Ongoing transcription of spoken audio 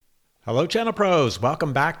Hello, Channel Pros.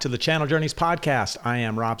 Welcome back to the Channel Journeys podcast. I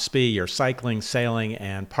am Rob Spee, your cycling, sailing,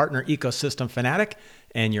 and partner ecosystem fanatic,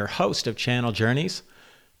 and your host of Channel Journeys.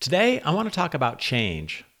 Today, I want to talk about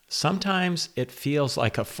change. Sometimes it feels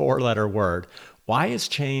like a four-letter word. Why is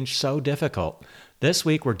change so difficult? This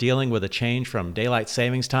week, we're dealing with a change from daylight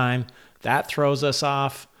savings time. That throws us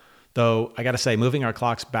off. Though, I got to say, moving our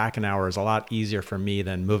clocks back an hour is a lot easier for me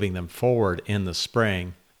than moving them forward in the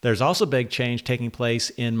spring. There's also big change taking place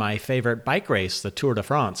in my favorite bike race, the Tour de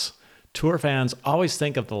France. Tour fans always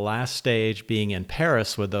think of the last stage being in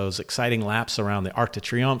Paris with those exciting laps around the Arc de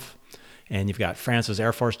Triomphe. And you've got France's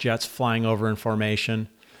Air Force jets flying over in formation.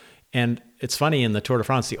 And it's funny, in the Tour de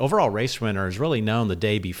France, the overall race winner is really known the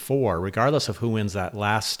day before. Regardless of who wins that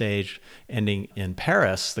last stage ending in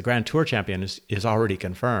Paris, the Grand Tour champion is already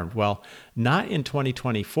confirmed. Well, not in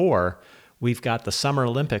 2024. We've got the Summer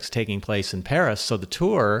Olympics taking place in Paris, so the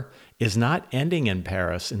Tour is not ending in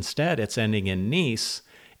Paris. Instead, it's ending in Nice,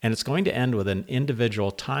 and it's going to end with an individual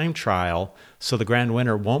time trial, so the grand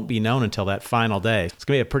winner won't be known until that final day. It's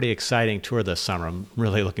going to be a pretty exciting tour this summer. I'm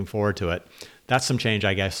really looking forward to it. That's some change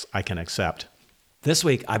I guess I can accept. This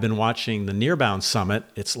week, I've been watching the Nearbound Summit.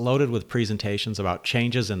 It's loaded with presentations about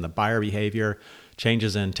changes in the buyer behavior,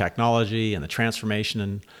 changes in technology, and the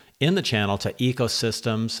transformation in the channel to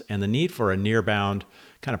ecosystems and the need for a nearbound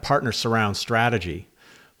kind of partner surround strategy.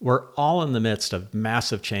 We're all in the midst of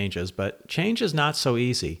massive changes, but change is not so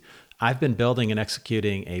easy. I've been building and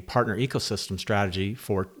executing a partner ecosystem strategy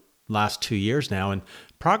for last 2 years now, and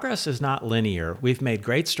progress is not linear. We've made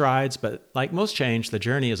great strides, but like most change, the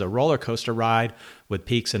journey is a roller coaster ride with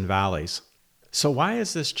peaks and valleys. So why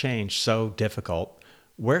is this change so difficult?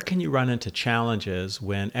 Where can you run into challenges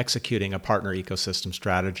when executing a partner ecosystem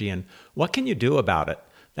strategy, and what can you do about it?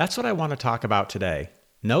 That's what I want to talk about today.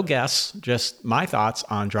 No guests, just my thoughts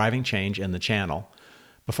on driving change in the channel.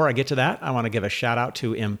 Before I get to that, I want to give a shout out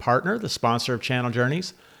to ImPartner, the sponsor of Channel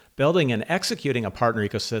Journeys. Building and executing a partner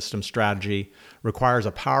ecosystem strategy requires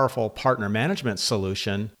a powerful partner management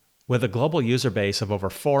solution. With a global user base of over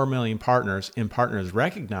 4 million partners, ImPartner is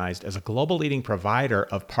recognized as a global leading provider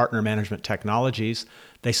of partner management technologies.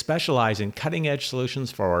 They specialize in cutting-edge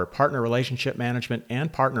solutions for partner relationship management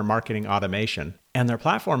and partner marketing automation. And their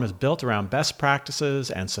platform is built around best practices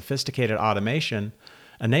and sophisticated automation,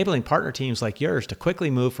 enabling partner teams like yours to quickly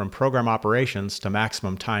move from program operations to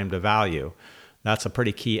maximum time to value. That's a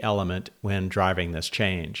pretty key element when driving this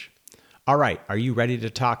change. All right, are you ready to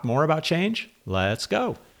talk more about change? Let's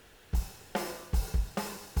go.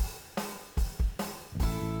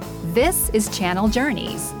 This is Channel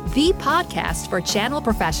Journeys, the podcast for channel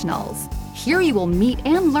professionals. Here you will meet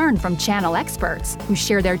and learn from channel experts who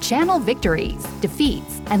share their channel victories,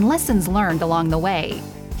 defeats, and lessons learned along the way.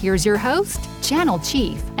 Here's your host, channel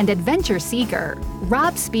chief and adventure seeker,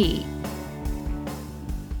 Rob Spee.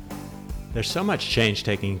 There's so much change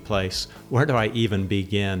taking place. Where do I even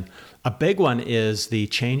begin? A big one is the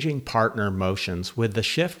changing partner motions with the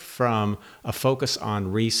shift from a focus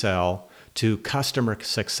on resale to customer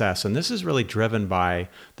success. And this is really driven by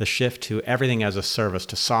the shift to everything as a service,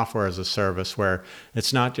 to software as a service, where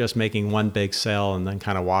it's not just making one big sale and then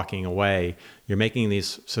kind of walking away. You're making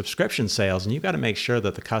these subscription sales, and you've got to make sure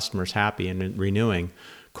that the customer's happy and renewing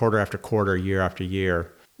quarter after quarter, year after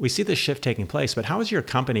year. We see this shift taking place, but how is your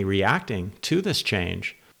company reacting to this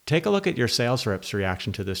change? Take a look at your sales reps'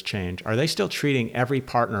 reaction to this change. Are they still treating every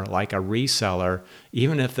partner like a reseller,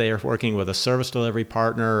 even if they are working with a service delivery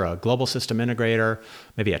partner, a global system integrator,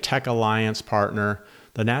 maybe a tech alliance partner?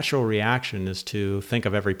 The natural reaction is to think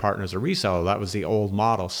of every partner as a reseller. That was the old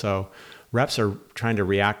model. So reps are trying to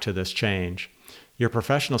react to this change. Your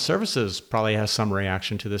professional services probably has some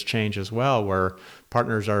reaction to this change as well, where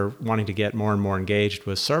partners are wanting to get more and more engaged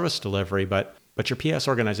with service delivery, but your PS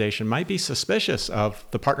organization might be suspicious of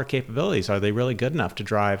the partner capabilities. Are they really good enough to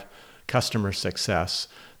drive customer success?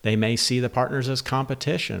 They may see the partners as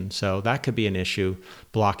competition, so that could be an issue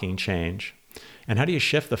blocking change. And how do you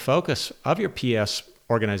shift the focus of your PS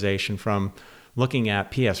organization from looking at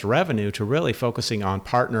PS revenue to really focusing on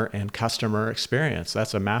partner and customer experience?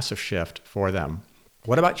 That's a massive shift for them.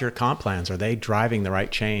 What about your comp plans? Are they driving the right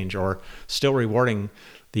change or still rewarding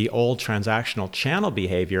the old transactional channel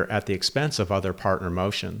behavior at the expense of other partner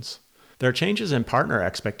motions? There are changes in partner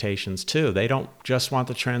expectations too. They don't just want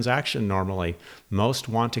the transaction normally. Most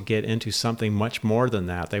want to get into something much more than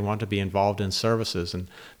that. They want to be involved in services, and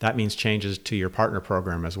that means changes to your partner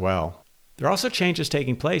program as well. There are also changes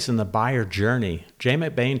taking place in the buyer journey. Jay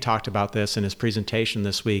McBain talked about this in his presentation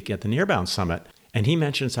this week at the Nearbound Summit, and he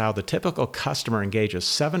mentions how the typical customer engages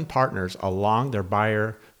 7 partners along their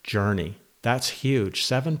buyer journey. That's huge.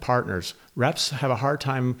 7 partners. Reps have a hard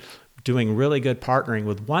time doing really good partnering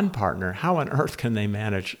with one partner, how on earth can they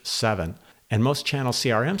manage 7? And most channel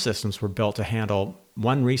CRM systems were built to handle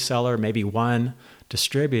one reseller, maybe one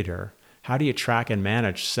distributor. How do you track and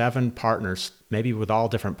manage 7 partners, maybe with all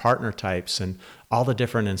different partner types and all the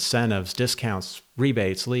different incentives, discounts,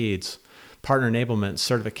 rebates, leads, partner enablement,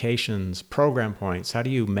 certifications, program points? How do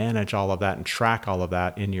you manage all of that and track all of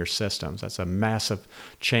that in your systems? That's a massive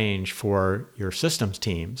change for your systems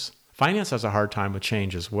teams. Finance has a hard time with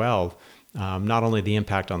change as well. Not only the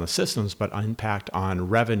impact on the systems, but impact on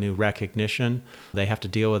revenue recognition. They have to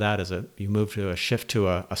deal with that as you move to a shift to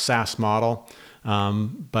a SaaS model.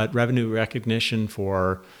 But revenue recognition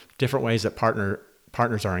for different ways that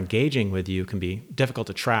partners are engaging with you can be difficult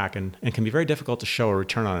to track and can be very difficult to show a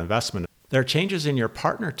return on investment. There are changes in your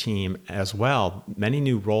partner team as well. Many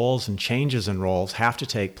new roles and changes in roles have to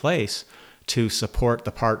take place to support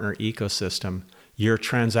the partner ecosystem. Your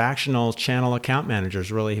transactional channel account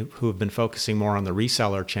managers, really who have been focusing more on the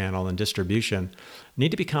reseller channel and distribution,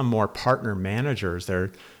 need to become more partner managers.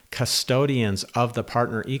 They're custodians of the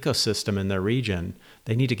partner ecosystem in their region.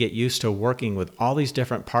 They need to get used to working with all these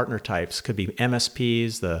different partner types. Could be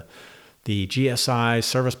MSPs, the GSIs,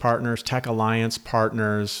 service partners, tech alliance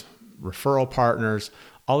partners, referral partners,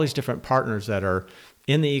 all these different partners that are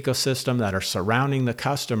in the ecosystem that are surrounding the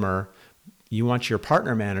customer. You want your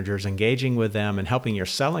partner managers engaging with them and helping your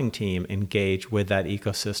selling team engage with that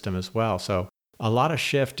ecosystem as well. So a lot of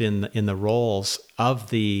shift in the roles of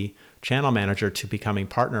the channel manager to becoming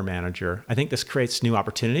partner manager. I think this creates new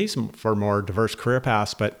opportunities for more diverse career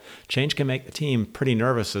paths, but change can make the team pretty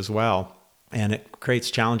nervous as well. And it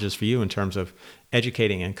creates challenges for you in terms of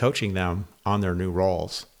educating and coaching them on their new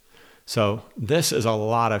roles. So this is a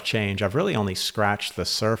lot of change. I've really only scratched the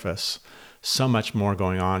surface. So much more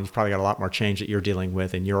going on. You've probably got a lot more change that you're dealing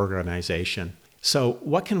with in your organization. So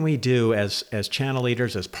what can we do as channel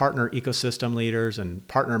leaders, as partner ecosystem leaders and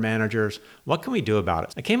partner managers? What can we do about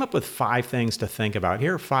it? I came up with 5 things to think about.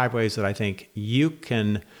 Here are 5 ways that I think you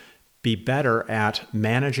can be better at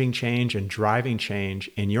managing change and driving change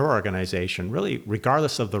in your organization, really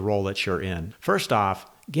regardless of the role that you're in. First off,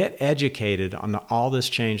 get educated on all this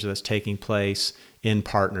change that's taking place in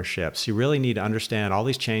partnerships. You really need to understand all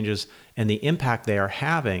these changes and the impact they are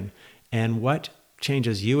having and what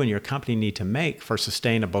changes you and your company need to make for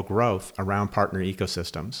sustainable growth around partner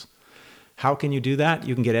ecosystems. How can you do that?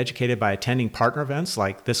 You can get educated by attending partner events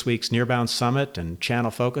like this week's Nearbound Summit and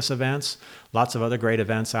Channel Focus events, lots of other great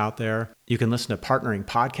events out there. You can listen to partnering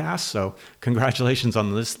podcasts. So congratulations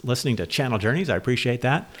on listening to Channel Journeys. I appreciate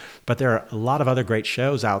that. But there are a lot of other great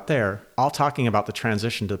shows out there, all talking about the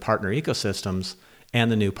transition to partner ecosystems and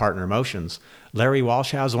the new partner motions. Larry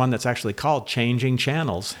Walsh has one that's actually called Changing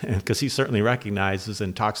Channels, because he certainly recognizes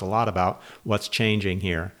and talks a lot about what's changing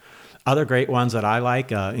here. Other great ones that I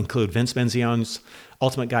like include Vince Menzione's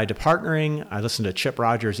Ultimate Guide to Partnering. I listen to Chip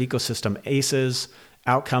Rogers' Ecosystem Aces,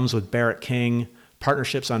 Outcomes with Barrett King,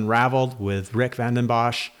 Partnerships Unraveled with Rick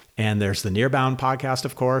Vandenbosch, and there's the Nearbound podcast,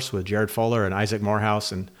 of course, with Jared Fuller and Isaac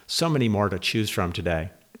Morehouse, and so many more to choose from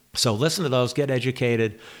today. So listen to those, get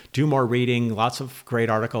educated, do more reading, lots of great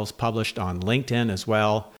articles published on LinkedIn as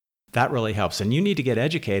well. That really helps. And you need to get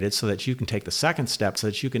educated so that you can take the second step so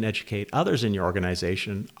that you can educate others in your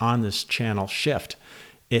organization on this channel shift.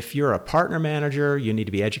 If you're a partner manager, you need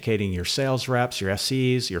to be educating your sales reps, your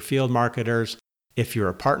SCs, your field marketers. If you're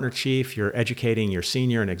a partner chief, you're educating your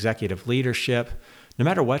senior and executive leadership. No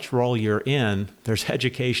matter which role you're in, there's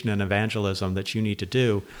education and evangelism that you need to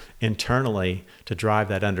do internally to drive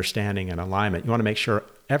that understanding and alignment. You want to make sure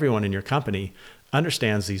everyone in your company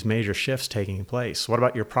understands these major shifts taking place. What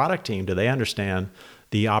about your product team? Do they understand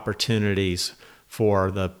the opportunities for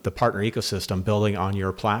the partner ecosystem building on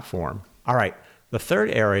your platform? All right. The third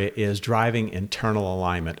area is driving internal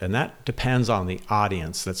alignment, and that depends on the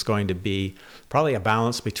audience. That's going to be probably a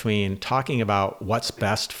balance between talking about what's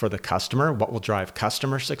best for the customer, what will drive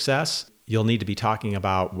customer success. You'll need to be talking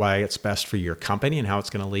about why it's best for your company and how it's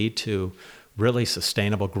going to lead to really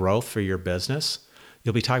sustainable growth for your business.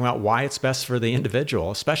 You'll be talking about why it's best for the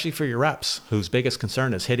individual, especially for your reps, whose biggest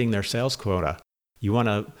concern is hitting their sales quota. You want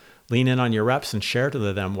to lean in on your reps and share to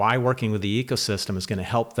them why working with the ecosystem is going to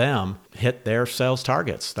help them hit their sales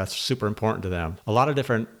targets. That's super important to them. A lot of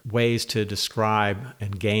different ways to describe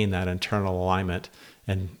and gain that internal alignment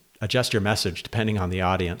and adjust your message depending on the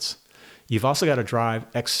audience. You've also got to drive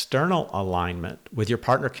external alignment with your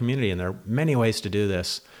partner community, and there are many ways to do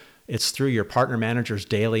this. It's through your partner manager's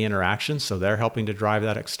daily interactions, so they're helping to drive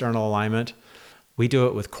that external alignment. We do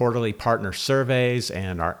it with quarterly partner surveys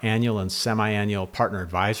and our annual and semi-annual partner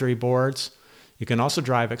advisory boards. You can also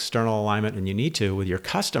drive external alignment, and you need to, with your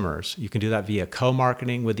customers. You can do that via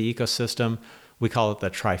co-marketing with the ecosystem. We call it the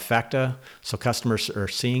trifecta. So customers are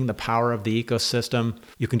seeing the power of the ecosystem.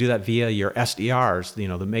 You can do that via your SDRs,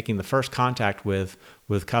 making the first contact with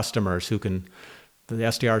customers the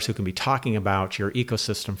SDRs who can be talking about your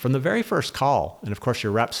ecosystem from the very first call. And of course,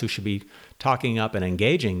 your reps who should be talking up and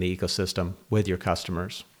engaging the ecosystem with your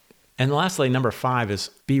customers. And lastly, number 5 is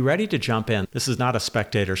be ready to jump in. This is not a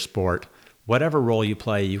spectator sport. Whatever role you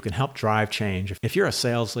play, you can help drive change. If you're a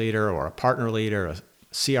sales leader or a partner leader, a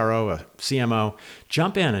CRO, a CMO,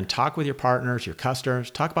 jump in and talk with your partners, your customers,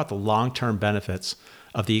 talk about the long-term benefits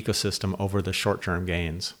of the ecosystem over the short-term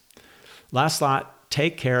gains. Last thought,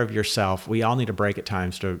 take care of yourself. We all need a break at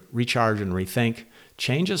times to recharge and rethink.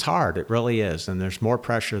 Change is hard, it really is, and there's more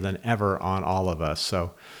pressure than ever on all of us.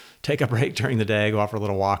 So take a break during the day, go out for a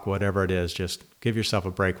little walk, whatever it is, just give yourself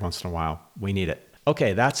a break once in a while. We need it.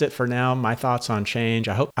 Okay, that's it for now. My thoughts on change.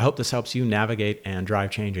 I hope this helps you navigate and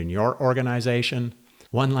drive change in your organization.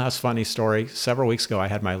 One last funny story. Several weeks ago, I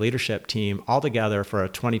had my leadership team all together for a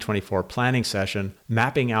 2024 planning session,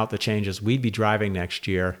 mapping out the changes we'd be driving next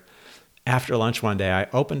year. After lunch one day, I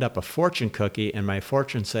opened up a fortune cookie, and my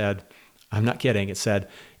fortune said, I'm not kidding, it said,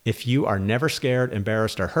 if you are never scared,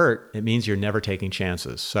 embarrassed, or hurt, it means you're never taking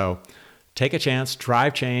chances. So take a chance,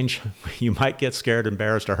 drive change. You might get scared,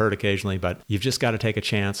 embarrassed, or hurt occasionally, but you've just got to take a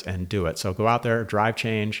chance and do it. So go out there, drive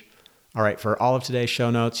change. All right, for all of today's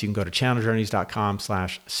show notes, you can go to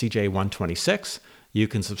channeljourneys.com/CJ126. You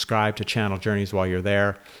can subscribe to Channel Journeys while you're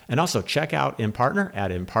there. And also check out InPartner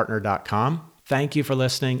at InPartner.com. Thank you for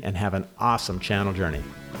listening and have an awesome Channel Journey.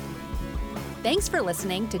 Thanks for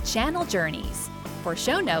listening to Channel Journeys. For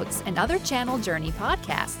show notes and other Channel Journey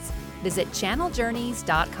podcasts, visit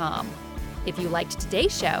channeljourneys.com. If you liked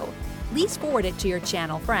today's show, please forward it to your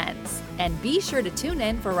channel friends. And be sure to tune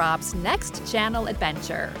in for Rob's next channel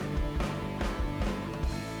adventure.